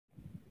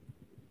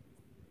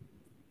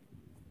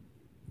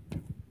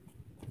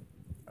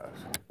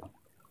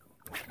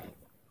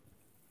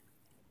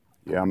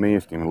Yeah, I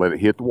missed him. Let it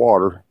hit the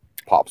water.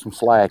 Pop some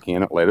slack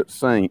in it. Let it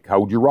sink.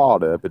 Hold your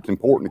rod up. It's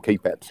important to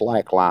keep that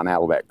slack line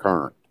out of that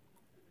current.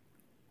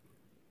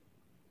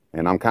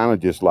 And I'm kind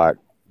of just like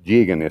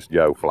jigging this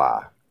Joe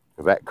fly,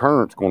 because that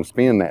current's going to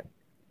spin that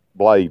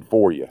blade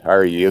for you.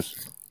 There he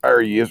is.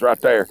 There he is right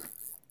there.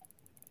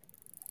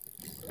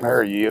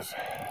 There he is.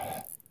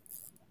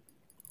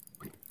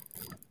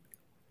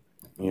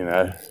 You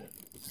know.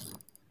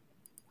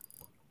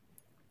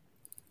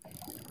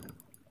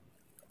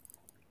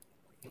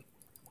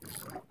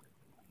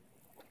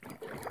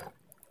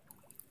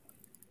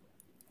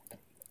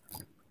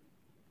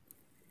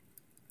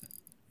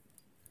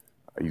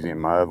 He's in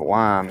my other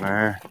line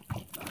there.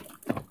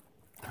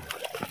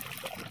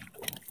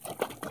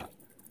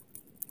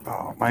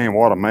 Oh man,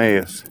 what a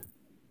mess.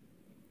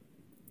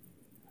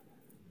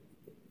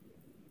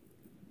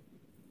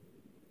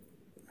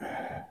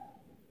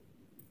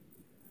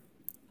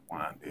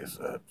 Wind this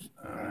up.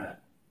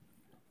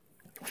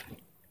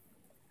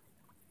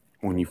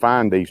 When you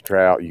find these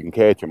trout, you can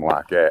catch them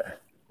like that.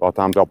 A lot of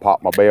times I'll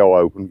pop my bell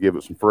open, give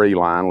it some free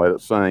line, let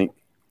it sink.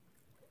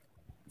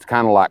 It's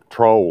kind of like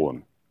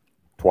trolling.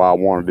 That's why I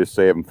wanted this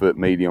 7-foot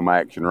medium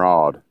action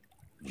rod.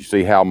 You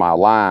see how my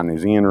line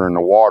is entering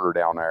the water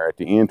down there at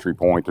the entry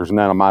point. There's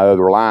none of my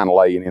other line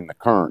laying in the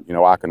current. You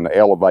know, I can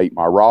elevate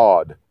my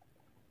rod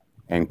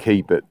and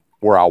keep it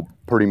where I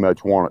pretty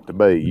much want it to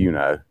be, you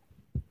know.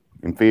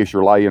 And fish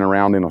are laying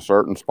around in a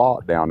certain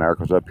spot down there,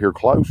 because up here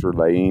closer,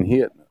 they ain't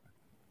hitting it.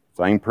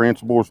 Same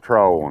principle as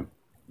trolling,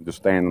 just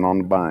standing on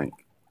the bank.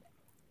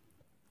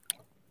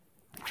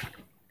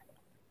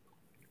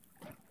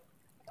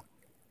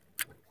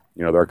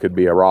 You know, there could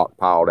be a rock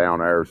pile down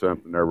there or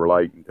something they're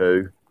relating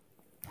to.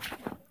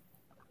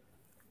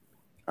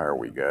 There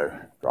we go.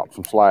 Drop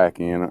some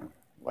slack in it,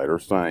 let her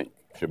sink.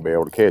 Should be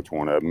able to catch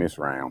one of them this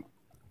round.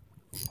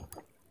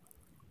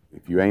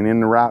 If you ain't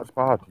in the right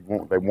spot,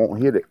 they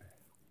won't hit it.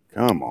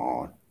 Come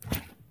on.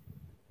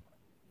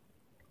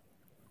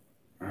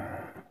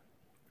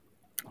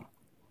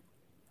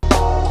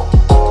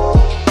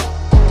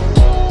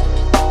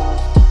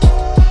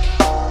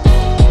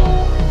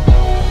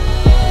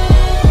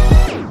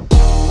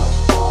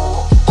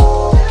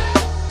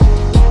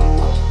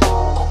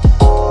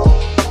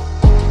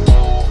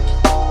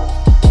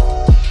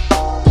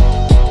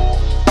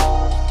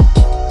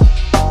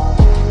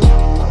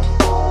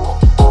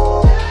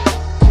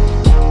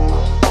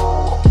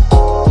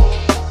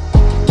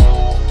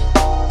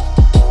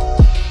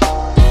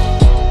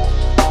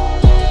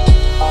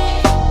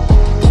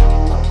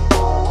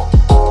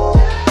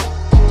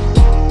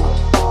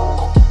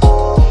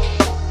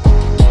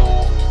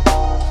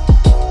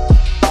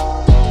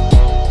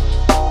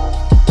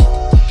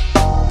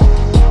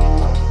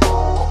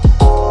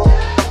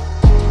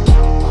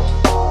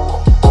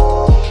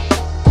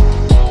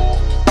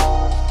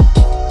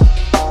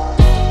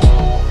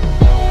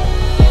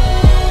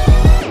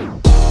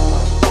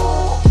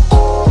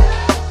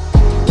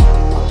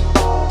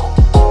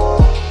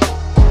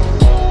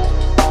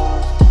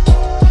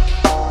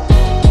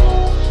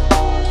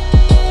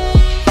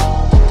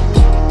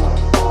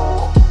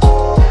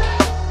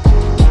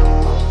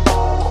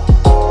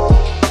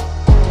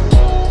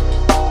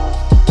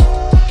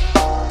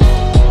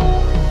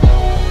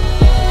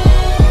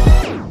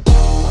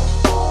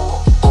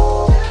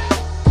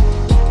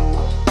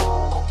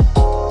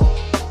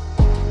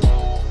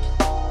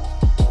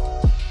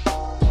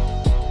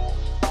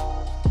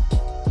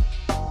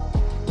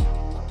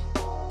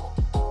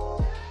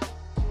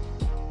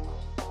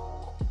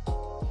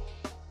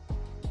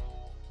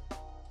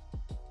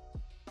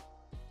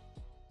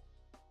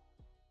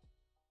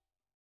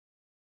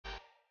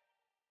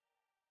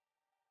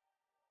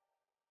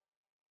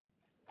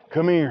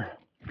 Come here.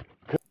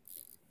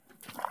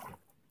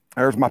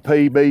 There's my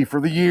PB for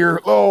the year.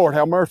 Lord,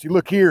 have mercy.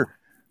 Look here.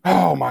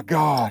 Oh my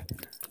God.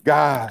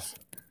 Guys,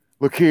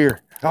 look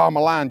here. Oh, my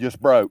line just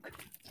broke.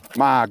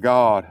 My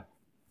God.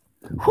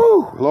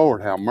 Whew,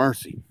 Lord, have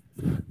mercy.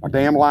 My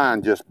damn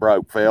line just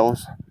broke,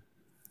 fellas.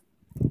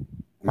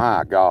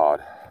 My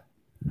God.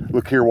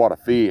 Look here, what a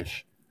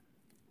fish.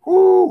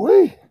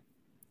 Whoo-wee.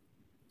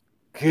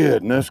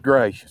 Goodness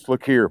gracious.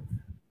 Look here.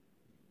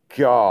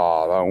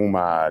 God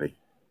almighty.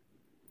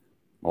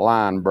 My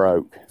line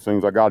broke as soon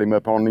as I got him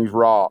up on these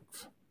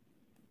rocks.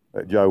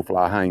 That Joe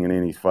fly hanging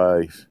in his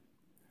face.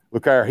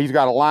 Look there, he's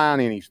got a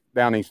line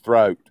down his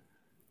throat.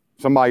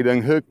 Somebody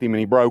done hooked him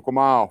and he broke them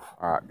off.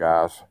 All right,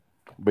 guys,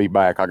 be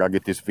back. I gotta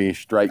get this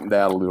fish straightened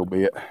out a little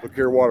bit. Look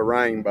here, what a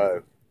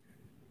rainbow.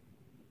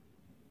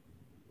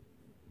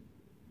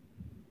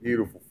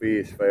 Beautiful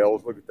fish,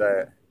 fellas. Look at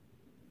that.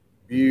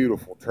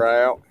 Beautiful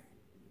trout.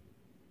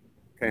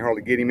 Can't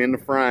hardly get him in the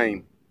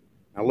frame.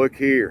 Now look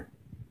here.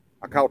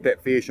 I caught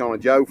that fish on a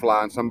Joe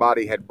fly and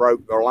somebody had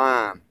broke their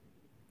line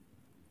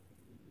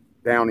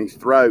down his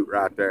throat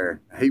right there.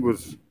 He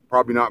was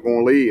probably not going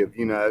to live,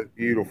 you know.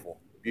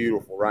 Beautiful,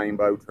 beautiful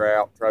rainbow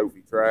trout,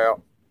 trophy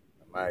trout.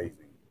 Amazing.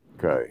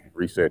 Okay,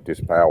 reset this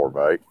power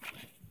bait.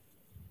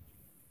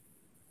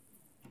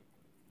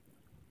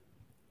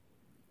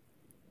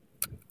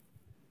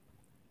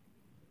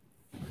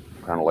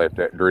 Kind of let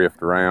that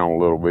drift around a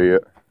little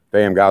bit.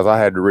 Damn, guys, I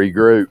had to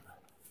regroup.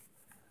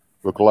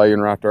 Look,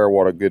 laying right there,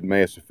 what a good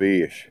mess of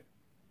fish.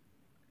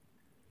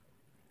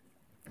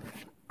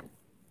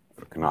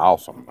 Looking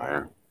awesome,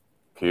 man.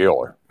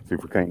 Killer. See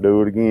if we can't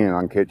do it again. I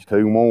can catch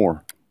 2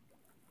 more.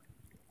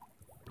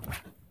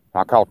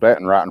 I caught that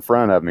one right in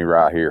front of me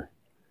right here.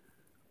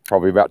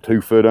 Probably about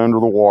 2 foot under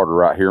the water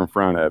right here in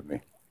front of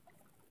me.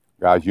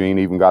 Guys, you ain't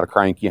even got to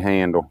crank your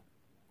handle.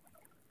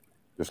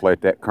 Just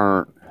let that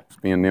current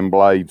spin them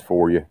blades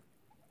for you.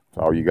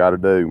 That's all you got to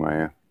do,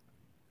 man.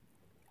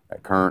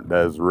 That current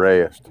does the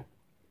rest.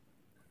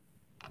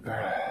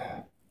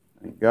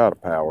 Ain't got a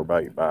power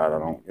bait bite, I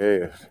don't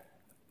guess.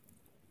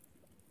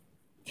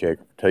 Check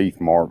for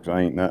teeth marks,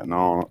 ain't nothing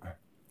on it.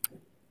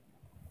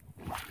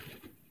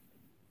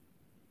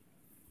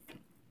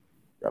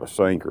 Got a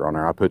sinker on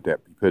there. I put a,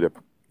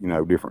 you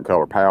know, different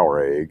color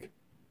power egg.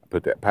 I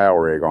put that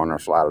power egg on there,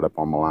 slide it up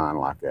on my line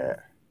like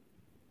that.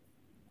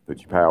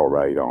 Put your power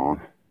bait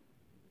on.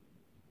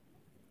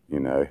 You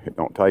know, it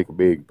don't take a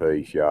big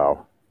piece,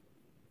 y'all.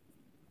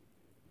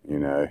 You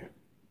know,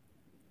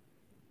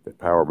 put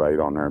power bait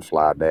on there and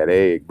slide that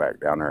egg back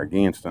down there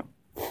against it.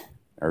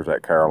 There's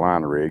that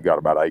Carolina rig, got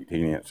about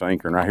 18-inch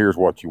sinker. Now here's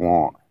what you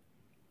want.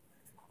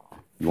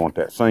 You want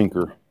that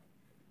sinker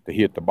to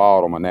hit the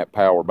bottom and that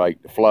power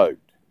bait to float.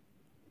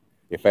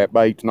 If that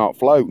bait's not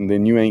floating,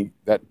 then you ain't,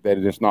 that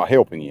is not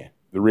helping you.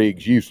 The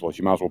rig's useless.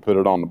 You might as well put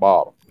it on the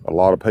bottom. A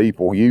lot of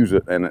people use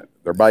it and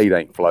their bait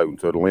ain't floating,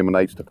 so it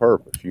eliminates the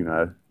purpose, you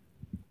know.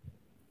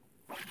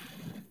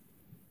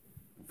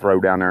 Throw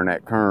down there in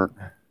that current,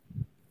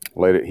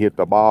 let it hit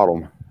the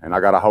bottom, and I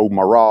gotta hold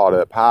my rod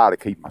up high to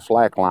keep my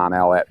slack line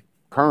out of that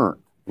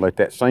current. Let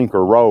that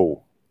sinker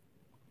roll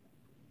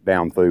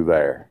down through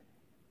there.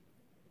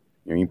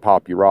 You know, you can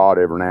pop your rod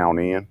every now and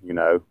then, you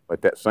know,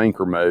 let that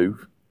sinker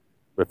move.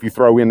 But if you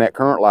throw in that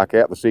current like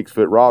that, the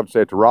 6-foot rod,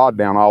 set the rod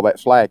down, all that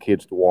slack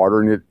hits the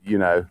water, and it, you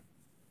know,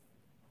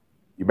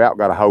 you about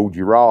got to hold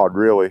your rod,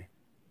 really.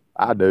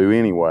 I do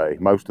anyway,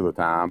 most of the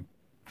time.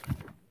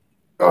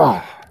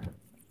 Ugh.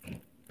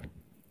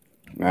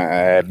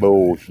 Nah,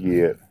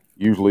 bullshit.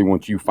 Usually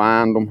once you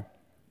find them,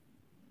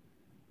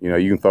 you know,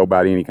 you can throw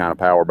about any kind of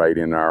power bait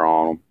in there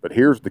on them. But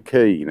here's the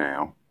key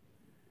now.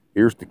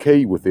 Here's the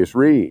key with this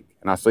rig.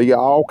 And I see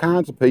all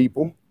kinds of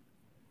people,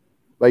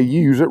 they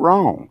use it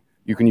wrong.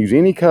 You can use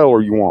any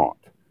color you want,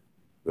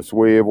 the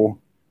swivel,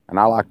 and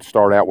I like to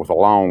start out with a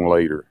long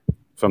leader,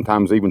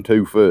 sometimes even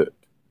 2 foot.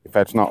 If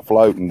that's not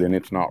floating, then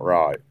it's not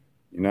right,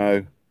 you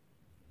know?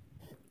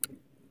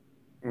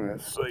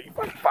 Let's see if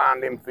I can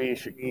find them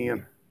fish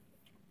again.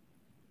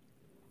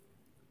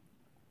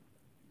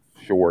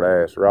 Short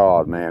ass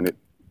rod, man.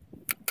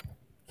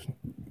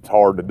 It's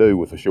hard to do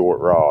with a short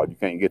rod. You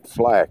can't get the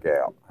slack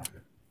out.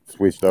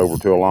 Switched over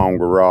to a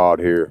longer rod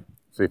here.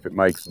 See if it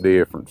makes a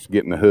difference,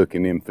 getting the hook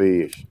in them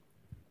fish.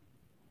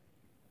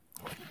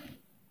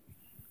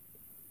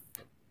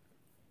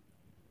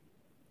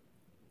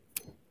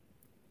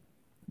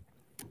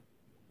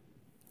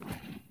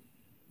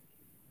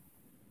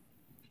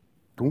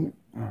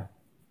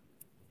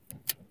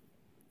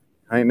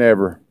 Ain't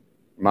never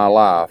in my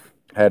life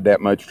had that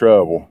much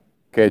trouble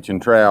catching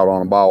trout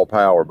on a ball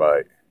power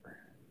bait.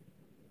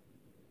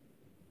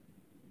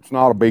 It's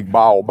not a big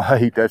ball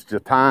bait, that's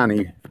just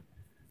tiny,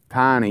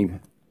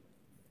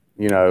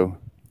 you know,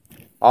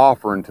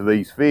 offering to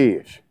these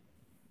fish.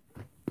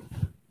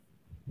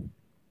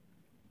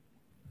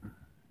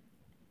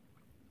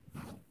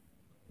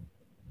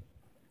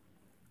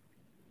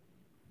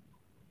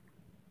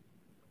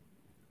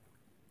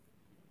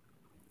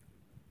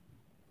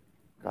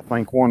 I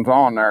think one's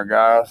on there,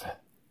 guys.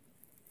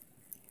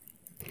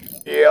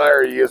 Yeah,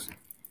 there he is.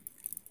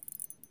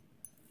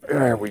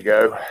 There we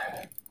go.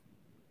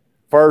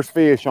 First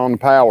fish on the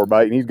power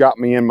bait, and he's got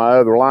me in my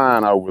other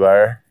line over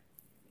there.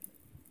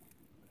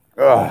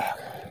 Ugh,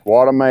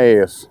 what a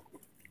mess.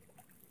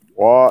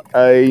 What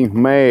a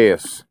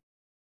mess.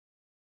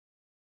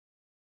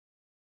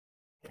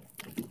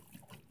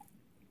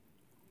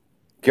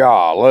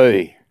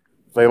 Golly.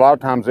 See, a lot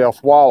of times they'll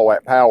swallow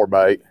that power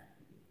bait.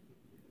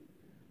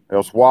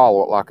 They'll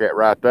swallow it like that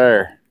right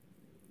there.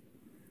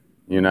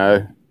 You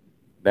know,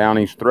 down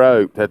his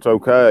throat. That's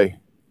okay.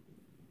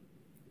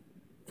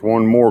 It's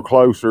one more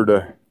closer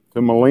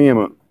to my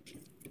limit.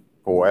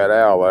 Pull that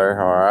out of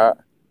there, all right.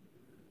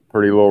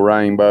 Pretty little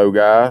rainbow,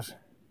 guys.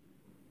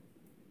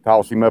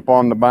 Toss him up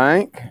on the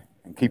bank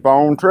and keep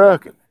on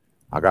trucking.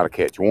 I gotta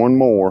catch one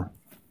more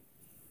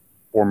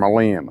for my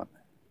limit.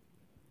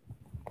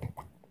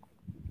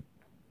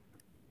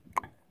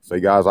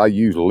 See, guys, I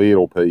use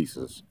little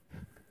pieces.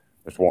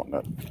 Just wanting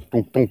to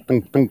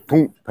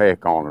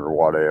peck on it or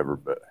whatever,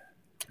 but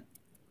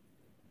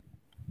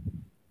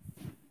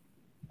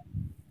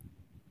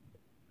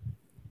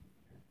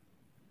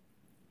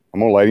I'm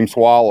gonna let him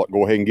swallow it.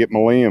 Go ahead and get my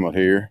limit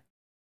here.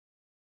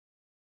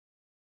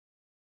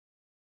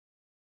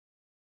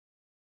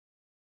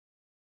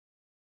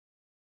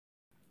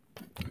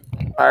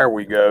 There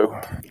we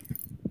go.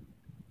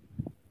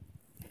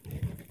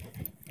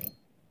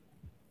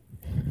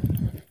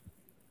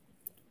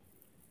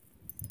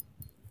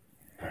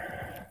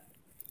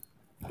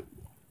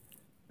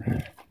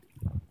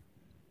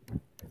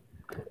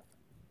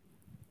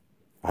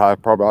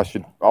 I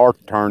should ought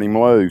to turn him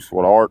loose.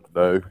 What I ought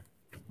to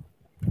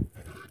do.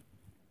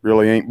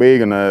 Really ain't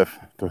big enough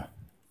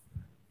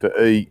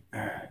to eat.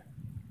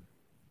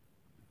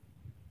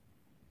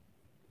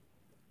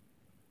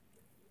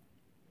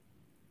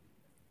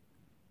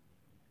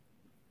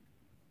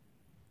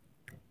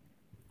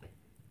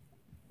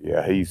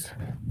 Yeah,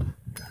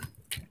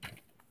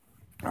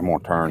 I'm gonna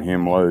turn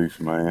him loose,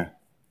 man.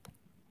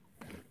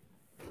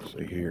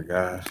 See here,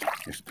 guys.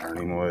 Just turn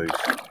him loose.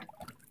 Get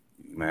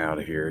him out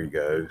of here. He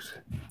goes.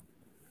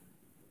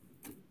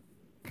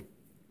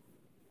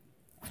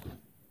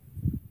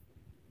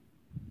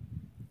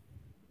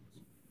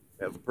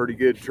 That was a pretty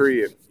good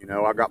trip. You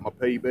know, I got my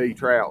PB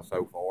trout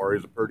so far.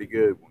 It's a pretty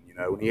good one, you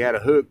know. And he had a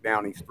hook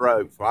down his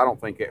throat, so I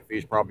don't think that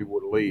fish probably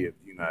would have lived,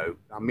 you know.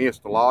 I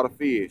missed a lot of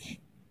fish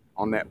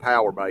on that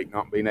power bait,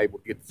 not being able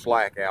to get the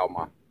slack out of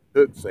my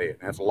hook set. And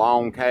that's a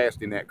long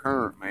cast in that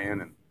current,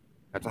 man, and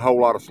that's a whole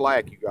lot of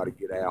slack you got to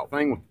get out. The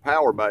thing with the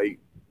power bait,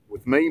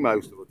 with me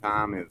most of the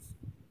time, is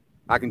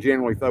I can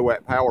generally throw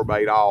that power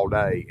bait all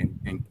day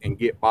and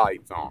get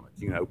bites on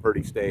it, you know,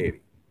 pretty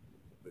steady.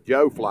 The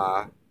Joe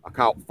fly, I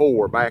caught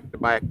 4 back to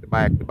back to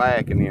back to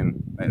back, and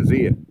then that's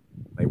it.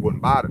 They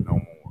wouldn't bite it no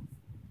more.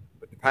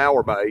 But the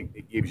power bait,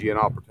 it gives you an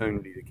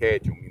opportunity to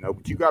catch them, you know.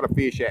 But you got to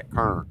fish that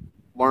current,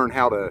 learn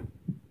how to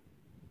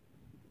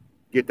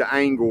get the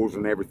angles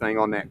and everything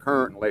on that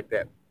current and let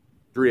that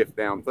drift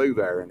down through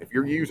there. And if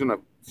you're using a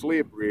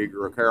slip rig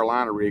or a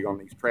Carolina rig on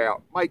these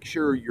trout, make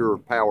sure your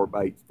power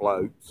bait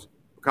floats,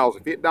 because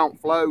if it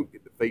don't float,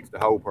 it defeats the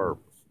whole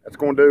purpose. That's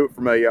going to do it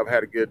for me. I've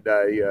had a good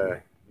day.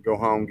 Go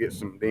home, get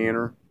some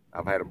dinner.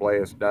 I've had a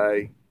blessed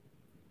day,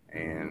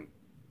 and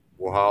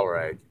we'll holler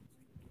at you.